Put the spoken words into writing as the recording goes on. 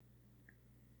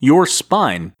Your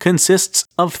spine consists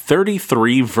of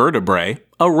 33 vertebrae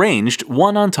arranged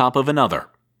one on top of another.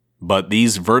 But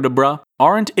these vertebrae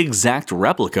aren't exact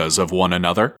replicas of one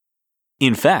another.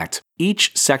 In fact,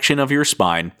 each section of your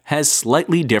spine has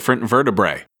slightly different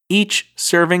vertebrae, each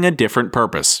serving a different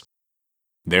purpose.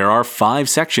 There are 5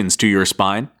 sections to your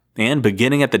spine, and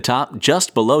beginning at the top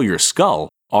just below your skull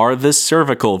are the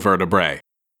cervical vertebrae.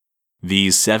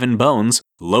 These 7 bones,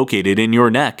 located in your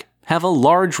neck, have a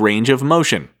large range of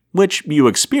motion, which you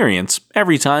experience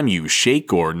every time you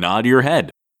shake or nod your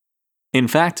head. In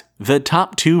fact, the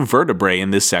top 2 vertebrae in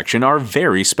this section are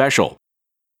very special.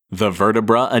 The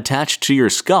vertebra attached to your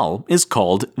skull is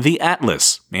called the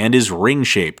atlas and is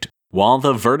ring-shaped, while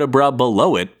the vertebra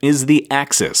below it is the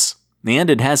axis, and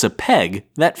it has a peg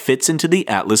that fits into the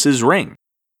atlas's ring.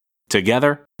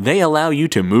 Together, they allow you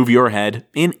to move your head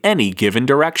in any given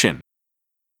direction.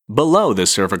 Below the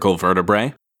cervical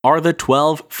vertebrae are the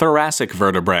 12 thoracic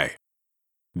vertebrae.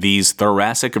 These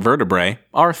thoracic vertebrae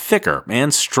are thicker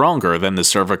and stronger than the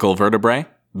cervical vertebrae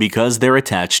because they're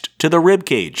attached to the rib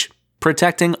cage,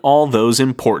 protecting all those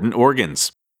important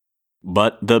organs.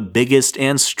 But the biggest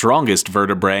and strongest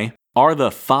vertebrae are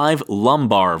the 5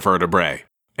 lumbar vertebrae,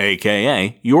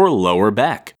 aka your lower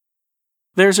back.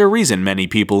 There's a reason many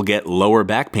people get lower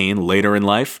back pain later in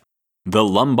life. The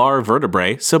lumbar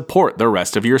vertebrae support the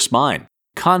rest of your spine,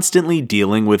 constantly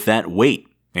dealing with that weight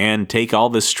and take all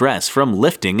the stress from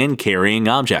lifting and carrying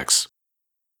objects.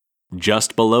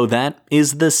 Just below that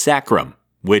is the sacrum,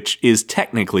 which is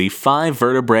technically 5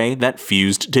 vertebrae that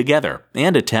fused together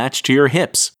and attached to your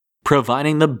hips,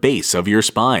 providing the base of your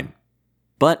spine.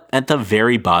 But at the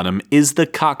very bottom is the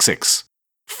coccyx,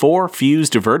 4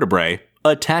 fused vertebrae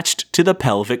attached to the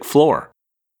pelvic floor.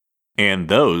 And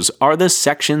those are the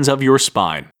sections of your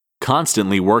spine,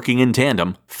 constantly working in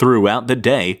tandem throughout the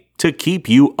day to keep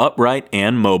you upright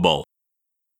and mobile.